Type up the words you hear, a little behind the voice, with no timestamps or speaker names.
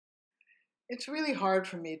It's really hard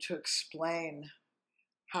for me to explain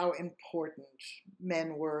how important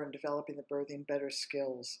men were in developing the birthing better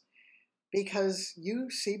skills because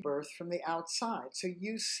you see birth from the outside. So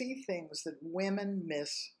you see things that women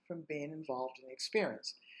miss from being involved in the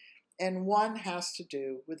experience. And one has to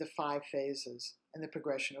do with the 5 phases and the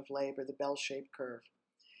progression of labor, the bell-shaped curve.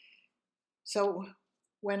 So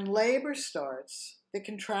when labor starts, the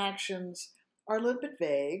contractions are a little bit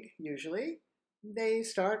vague, usually. They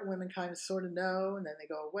start, women kind of sort of know, and then they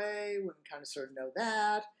go away. Women kind of sort of know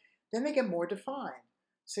that. Then they get more defined.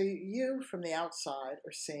 So you, from the outside,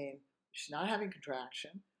 are seeing she's not having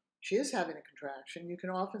contraction. She is having a contraction. You can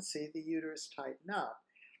often see the uterus tighten up.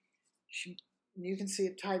 You can see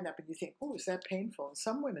it tighten up, and you think, oh, is that painful? And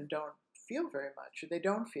some women don't feel very much, or they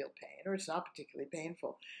don't feel pain, or it's not particularly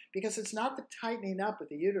painful, because it's not the tightening up of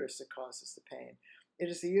the uterus that causes the pain. It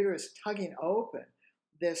is the uterus tugging open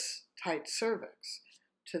this tight cervix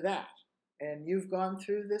to that. And you've gone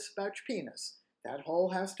through this about your penis. That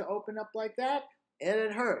hole has to open up like that, and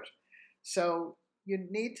it hurt. So you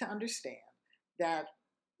need to understand that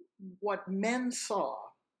what men saw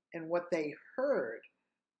and what they heard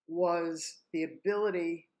was the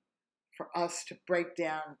ability for us to break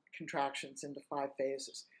down contractions into 5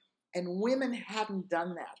 phases. And women hadn't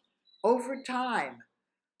done that over time.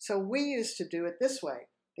 So we used to do it this way.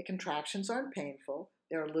 The contractions aren't painful.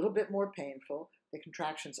 They're a little bit more painful. The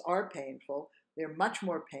contractions are painful. They're much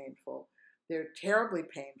more painful. They're terribly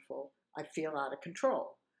painful. I feel out of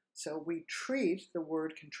control. So we treat the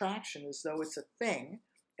word contraction as though it's a thing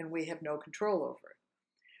and we have no control over it.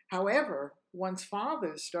 However, once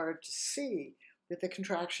fathers started to see that the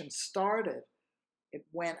contraction started, it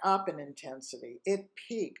went up in intensity, it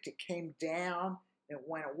peaked, it came down, it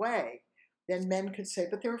went away, then men could say,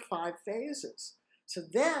 but there are 5 phases. So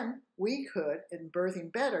then we could, in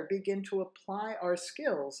Birthing Better, begin to apply our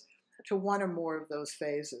skills to one or more of those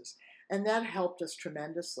phases. And that helped us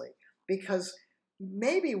tremendously because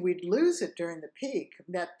maybe we'd lose it during the peak,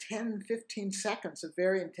 that 10, 15 seconds of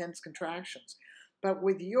very intense contractions. But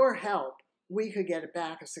with your help, we could get it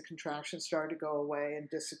back as the contractions started to go away and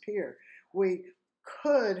disappear. We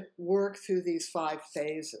could work through these 5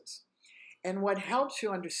 phases. And what helps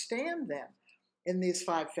you understand then in these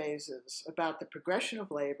 5 phases about the progression of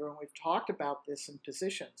labor, and we've talked about this in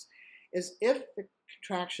positions, is if the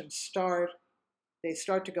contractions start, they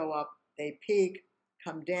start to go up, they peak,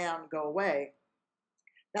 come down, go away.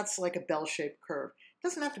 That's like a bell-shaped curve. It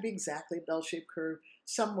doesn't have to be exactly a bell-shaped curve.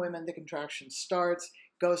 Some women, the contraction starts,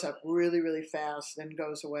 goes up really, really fast, then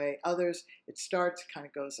goes away. Others, it starts, kind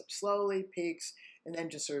of goes up slowly, peaks, and then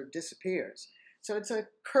just sort of disappears. So it's a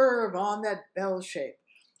curve on that bell shape.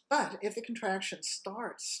 But if the contraction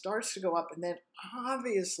starts to go up and then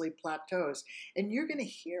obviously plateaus, and you're going to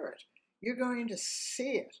hear it, you're going to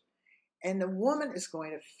see it, and the woman is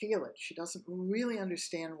going to feel it. She doesn't really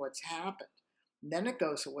understand what's happened. And then it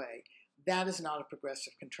goes away. That is not a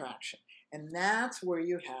progressive contraction. And that's where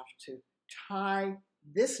you have to tie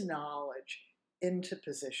this knowledge into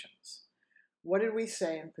positions. What did we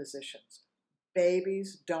say in positions?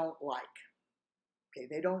 Babies don't like. Okay,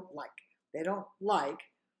 they don't like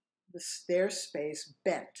their space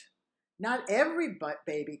bent. Not every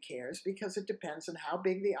baby cares because it depends on how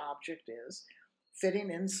big the object is fitting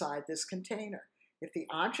inside this container. If the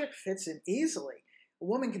object fits in easily, a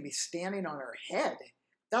woman can be standing on her head.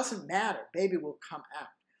 Doesn't matter, baby will come out.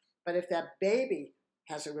 But if that baby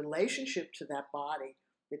has a relationship to that body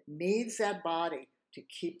that needs that body to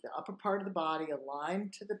keep the upper part of the body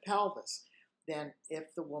aligned to the pelvis, then if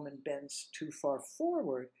the woman bends too far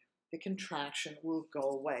forward, the contraction will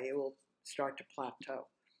go away. It will start to plateau.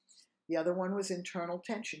 The other one was internal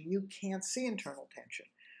tension. You can't see internal tension.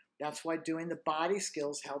 That's why doing the body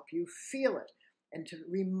skills help you feel it and to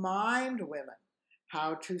remind women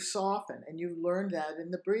how to soften. And you learned that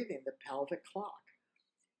in the breathing, the pelvic clock.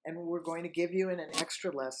 And we're going to give you in an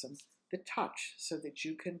extra lesson the touch so that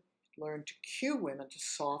you can learn to cue women to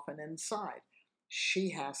soften inside.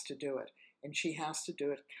 She has to do it. And she has to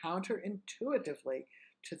do it counterintuitively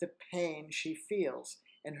to the pain she feels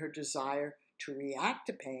and her desire to react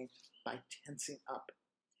to pain by tensing up.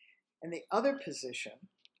 And the other position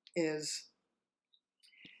is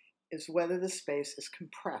whether the space is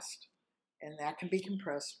compressed. And that can be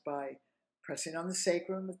compressed by pressing on the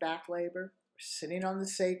sacrum with back labor, or sitting on the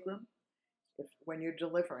sacrum when you're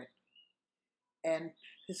delivering. And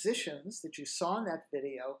positions that you saw in that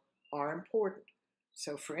video are important.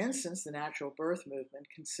 So for instance, the natural birth movement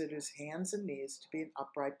considers hands and knees to be an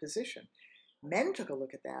upright position. Men took a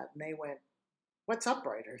look at that and they went, what's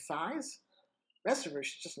upright, her thighs? The rest of her,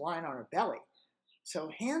 she's just lying on her belly. So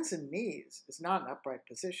hands and knees is not an upright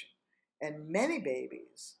position. And many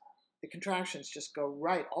babies, the contractions just go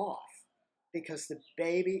right off because the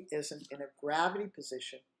baby isn't in a gravity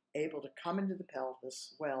position able to come into the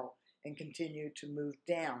pelvis well and continue to move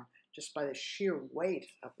down just by the sheer weight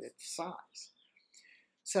of its size.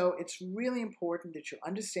 So it's really important that you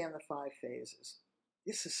understand the 5 phases.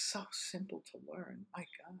 This is so simple to learn. My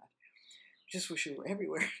God. Just wish you were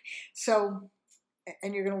everywhere. So,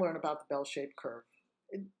 and you're going to learn about the bell-shaped curve.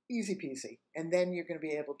 Easy peasy. And then you're going to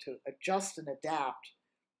be able to adjust and adapt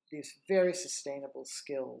these very sustainable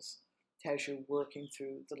skills as you're working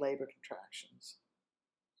through the labor contractions.